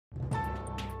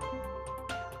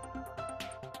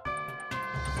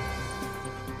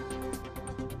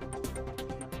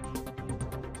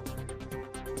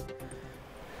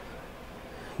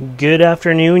Good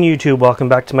afternoon, YouTube. Welcome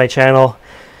back to my channel.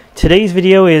 Today's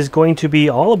video is going to be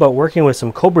all about working with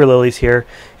some cobra lilies here.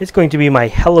 It's going to be my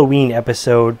Halloween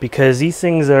episode because these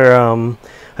things are,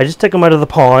 I just took them out of the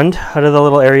pond, out of the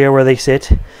little area where they sit,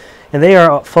 and they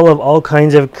are full of all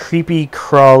kinds of creepy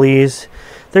crawlies.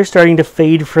 They're starting to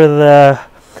fade for the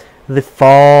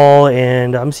fall,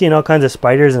 and I'm seeing all kinds of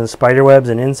spiders and spider webs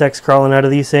and insects crawling out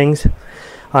of these things.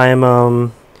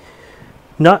 I'm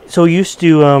not so used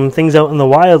to things out in the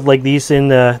wild like these in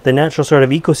the natural sort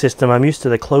of ecosystem. I'm used to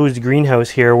the closed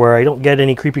greenhouse here where I don't get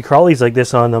any creepy crawlies like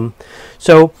this on them.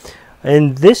 So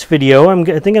in this video,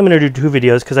 I think I'm going to do two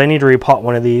videos because I need to repot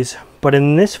one of these. But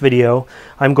in this video,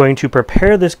 I'm going to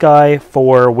prepare this guy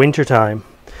for wintertime.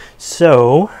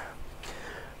 So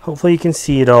hopefully you can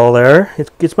see it all there.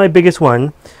 It's my biggest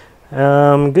one.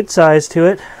 Good size to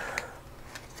it.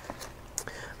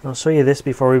 I'll show you this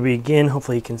before we begin.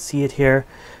 Hopefully you can see it here.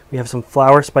 We have some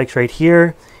flower spikes right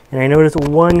here, and I noticed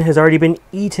one has already been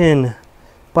eaten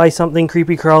by something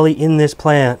creepy crawly in this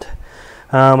plant.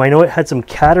 I know it had some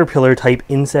caterpillar type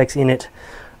insects in it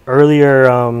earlier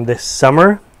this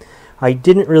summer. I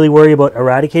didn't really worry about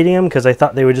eradicating them because I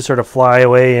thought they would just sort of fly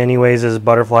away anyways as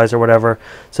butterflies or whatever.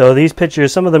 So these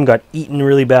pictures, some of them got eaten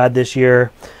really bad this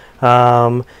year.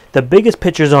 The biggest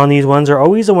pictures on these ones are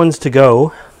always the ones to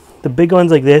go. The big ones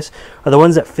like this are the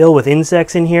ones that fill with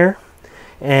insects in here,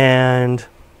 and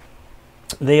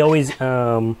they always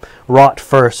rot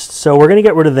first. So we're going to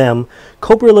get rid of them.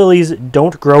 Cobra lilies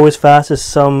don't grow as fast as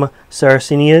some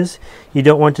sarracenias. You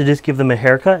don't want to just give them a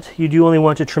haircut. You do only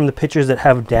want to trim the pitchers that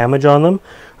have damage on them,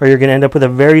 or you're going to end up with a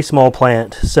very small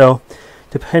plant. So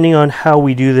depending on how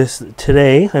we do this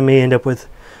today, I may end up with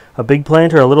a big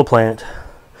plant or a little plant.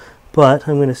 But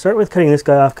I'm going to start with cutting this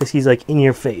guy off because he's like in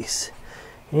your face.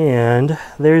 And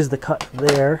there's the cut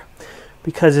there.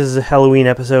 Because this is a Halloween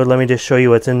episode, let me just show you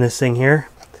what's in this thing here.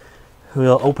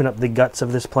 We'll open up the guts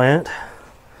of this plant,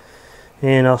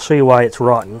 and I'll show you why it's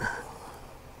rotten.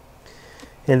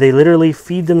 And they literally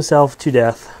feed themselves to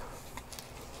death.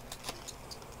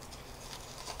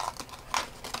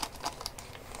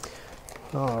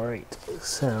 Alright,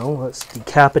 so let's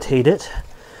decapitate it.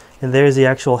 And there's the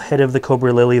actual head of the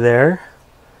cobra lily there.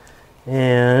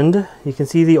 And you can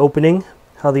see the opening,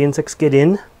 how the insects get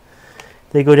in.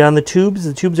 They go down the tubes.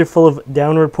 The tubes are full of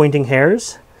downward pointing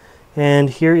hairs.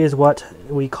 And here is what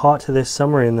we caught this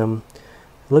summer in them.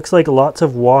 It looks like lots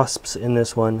of wasps in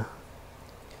this one.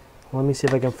 Let me see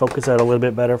if I can focus that a little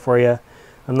bit better for you.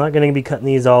 I'm not going to be cutting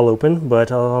these all open,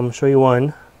 but I'll show you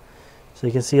one. So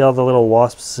you can see all the little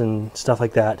wasps and stuff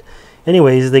like that.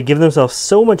 Anyways, they give themselves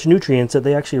so much nutrients that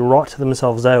they actually rot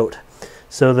themselves out.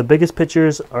 So the biggest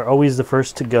pitchers are always the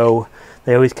first to go.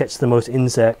 They always catch the most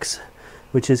insects,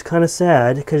 which is kind of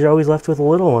sad because you're always left with the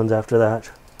little ones after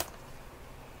that.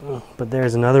 But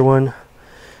there's another one.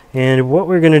 And what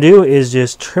we're going to do is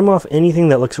just trim off anything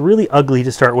that looks really ugly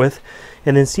to start with,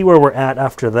 and then see where we're at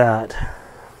after that.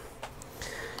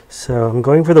 So I'm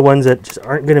going for the ones that just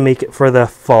aren't going to make it for the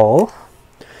fall.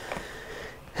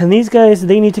 And these guys,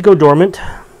 they need to go dormant.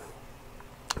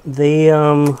 They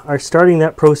are starting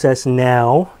that process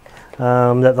now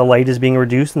that the light is being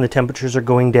reduced and the temperatures are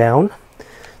going down.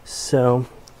 So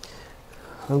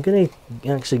I'm going to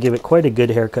actually give it quite a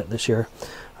good haircut this year.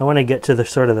 I want to get to the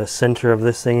sort of the center of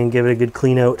this thing and give it a good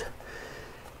clean out.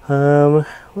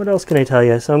 What else can I tell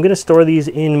you? So I'm going to store these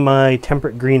in my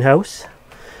temperate greenhouse.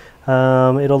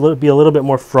 It'll be a little bit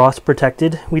more frost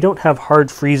protected. We don't have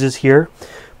hard freezes here,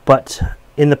 but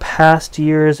in the past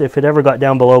years, if it ever got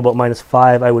down below about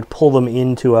 -5, I would pull them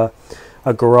into a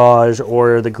garage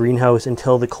or the greenhouse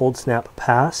until the cold snap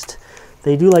passed.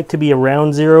 They do like to be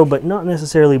around 0, but not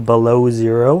necessarily below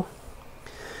 0.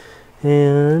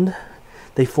 And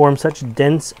they form such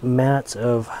dense mats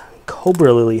of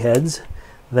cobra lily heads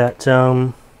that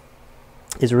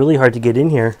is really hard to get in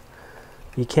here.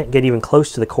 You can't get even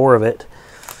close to the core of it.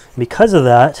 Because of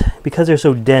that, because they're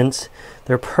so dense,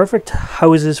 they're perfect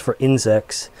houses for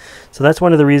insects. So that's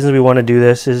one of the reasons we want to do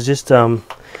this, is just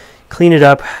clean it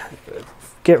up,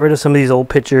 get rid of some of these old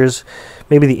pictures.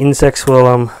 Maybe the insects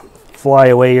will fly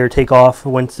away or take off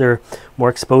once they're more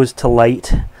exposed to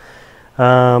light.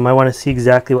 I want to see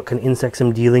exactly what kind of insects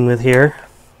I'm dealing with here.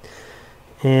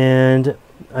 And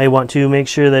I want to make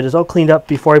sure that it's all cleaned up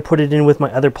before I put it in with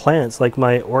my other plants, like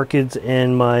my orchids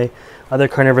and my other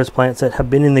carnivorous plants that have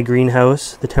been in the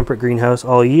greenhouse, the temperate greenhouse,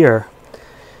 all year.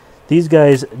 These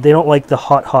guys, they don't like the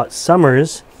hot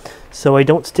summers, so I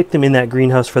don't stick them in that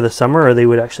greenhouse for the summer or they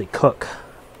would actually cook.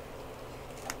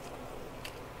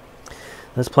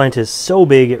 This plant is so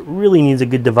big, it really needs a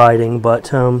good dividing,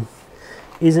 but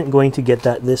isn't going to get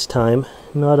that this time.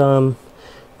 Not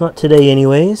Not today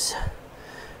anyways.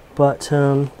 But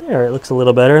there, it looks a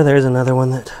little better. There's another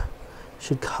one that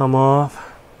should come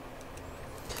off.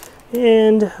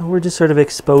 And we're just sort of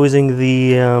exposing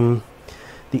the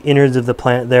innards of the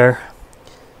plant there.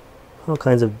 All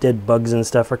kinds of dead bugs and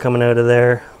stuff are coming out of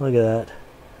there. Look at that.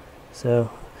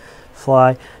 So,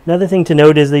 fly. Another thing to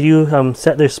note is they do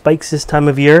set their spikes this time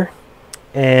of year.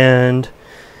 And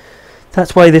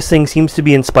that's why this thing seems to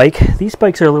be in spike. These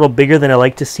spikes are a little bigger than I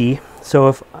like to see. So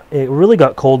if it really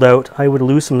got cold out, I would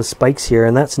lose some spikes here.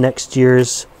 And that's next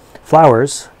year's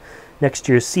flowers, next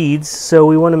year's seeds. So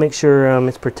we want to make sure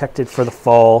it's protected for the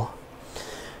fall.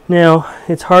 Now,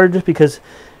 it's hard because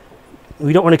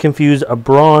we don't want to confuse a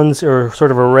bronze or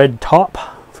sort of a red top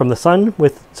from the sun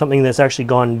with something that's actually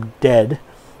gone dead.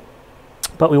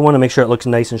 But we want to make sure it looks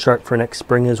nice and sharp for next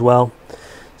spring as well.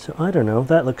 So I don't know,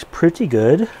 that looks pretty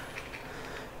good.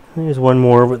 There's one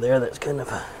more over there that's kind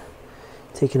of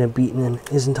taking a beating and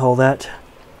isn't all that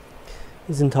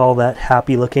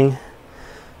happy looking.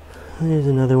 There's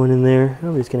another one in there.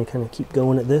 I'm just going to kind of keep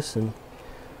going at this and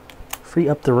free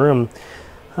up the room.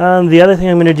 The other thing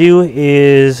I'm going to do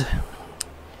is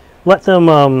let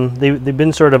them, they've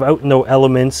been sort of out in the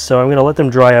elements, so I'm going to let them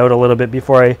dry out a little bit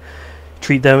before I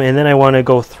treat them, and then I want to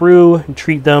go through and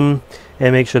treat them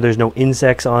and make sure there's no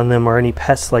insects on them or any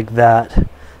pests like that.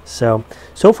 So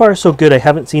far so good. I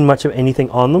haven't seen much of anything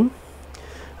on them.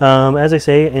 As I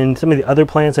say, in some of the other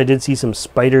plants I did see some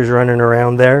spiders running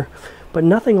around there, but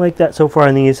nothing like that so far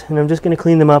in these, and I'm just going to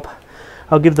clean them up.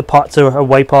 I'll give the pots a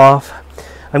wipe off.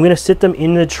 I'm going to sit them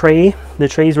in the tray. The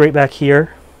tray's right back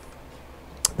here.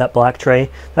 That black tray.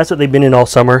 That's what they've been in all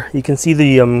summer. You can see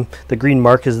the green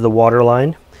mark is the water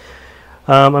line.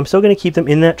 I'm still going to keep them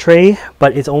in that tray,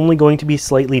 but it's only going to be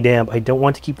slightly damp. I don't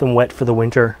want to keep them wet for the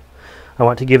winter. I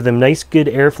want to give them nice good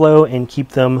airflow and keep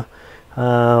them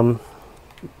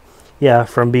yeah,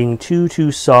 from being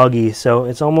too soggy. So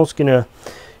it's almost going to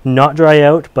not dry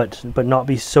out, but not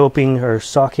be soaking or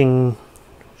soggy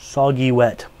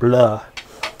wet. Blah.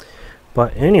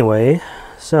 But anyway,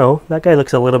 so that guy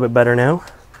looks a little bit better now.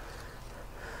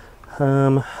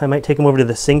 I might take him over to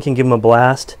the sink and give him a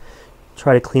blast.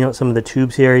 Try to clean out some of the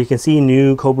tubes here. You can see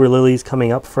new cobra lilies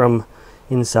coming up from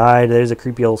inside. There's a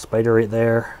creepy old spider right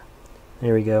there.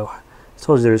 There we go. I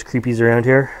told you there's creepies around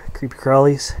here. Creepy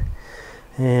crawlies.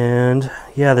 And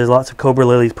yeah, there's lots of cobra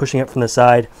lilies pushing up from the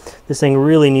side. This thing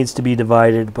really needs to be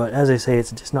divided, but as I say,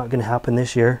 it's just not going to happen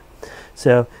this year.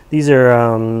 So these are,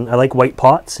 I like white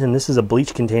pots, and this is a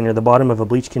bleach container, the bottom of a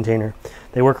bleach container.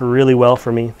 They work really well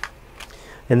for me.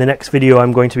 In the next video,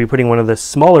 I'm going to be putting one of the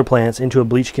smaller plants into a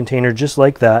bleach container just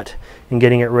like that and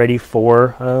getting it ready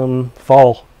for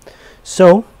fall.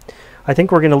 So I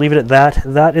think we're going to leave it at that.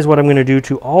 That is what I'm going to do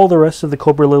to all the rest of the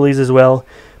cobra lilies as well.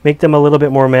 Make them a little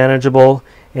bit more manageable,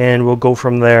 and we'll go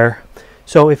from there.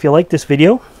 So if you like this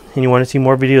video and you want to see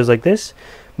more videos like this,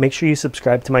 make sure you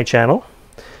subscribe to my channel.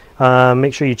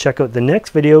 Make sure you check out the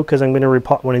next video because I'm going to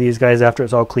repot one of these guys after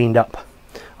it's all cleaned up.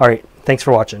 Alright, thanks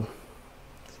for watching.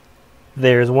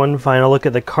 There's one final look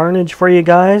at the carnage for you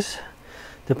guys.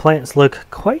 The plants look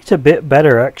quite a bit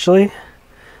better actually.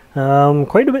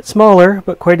 Quite a bit smaller,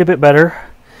 but quite a bit better.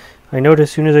 I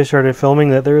noticed as soon as I started filming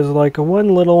that there was like one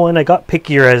little one. I got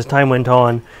pickier as time went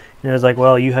on. And I was like,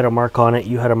 well, you had a mark on it,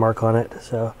 you had a mark on it.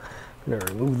 So I'm going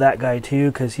to remove that guy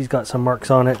too because he's got some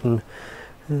marks on it. And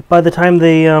by the time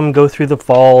they go through the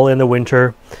fall and the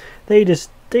winter, they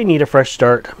need a fresh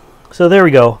start. So there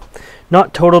we go.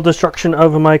 Not total destruction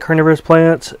of my carnivorous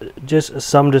plants, just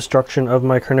some destruction of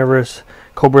my carnivorous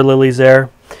cobra lilies there.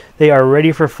 They are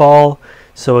ready for fall.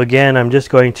 So again, I'm just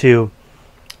going to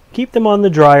keep them on the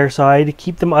drier side,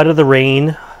 keep them out of the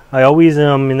rain. I always,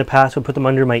 in the past, would put them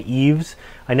under my eaves.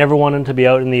 I never want them to be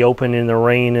out in the open in the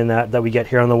rain and that we get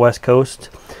here on the west coast.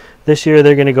 This year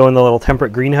they're going to go in the little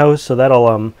temperate greenhouse, so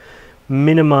that'll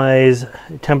minimize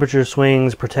temperature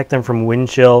swings, protect them from wind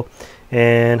chill,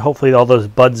 and hopefully all those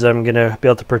buds I'm going to be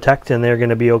able to protect, and they're going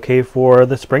to be okay for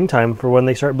the springtime for when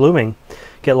they start blooming.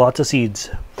 Get lots of seeds.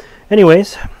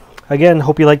 Anyways, again,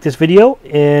 hope you like this video,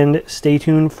 and stay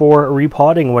tuned for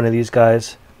repotting one of these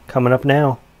guys coming up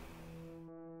now.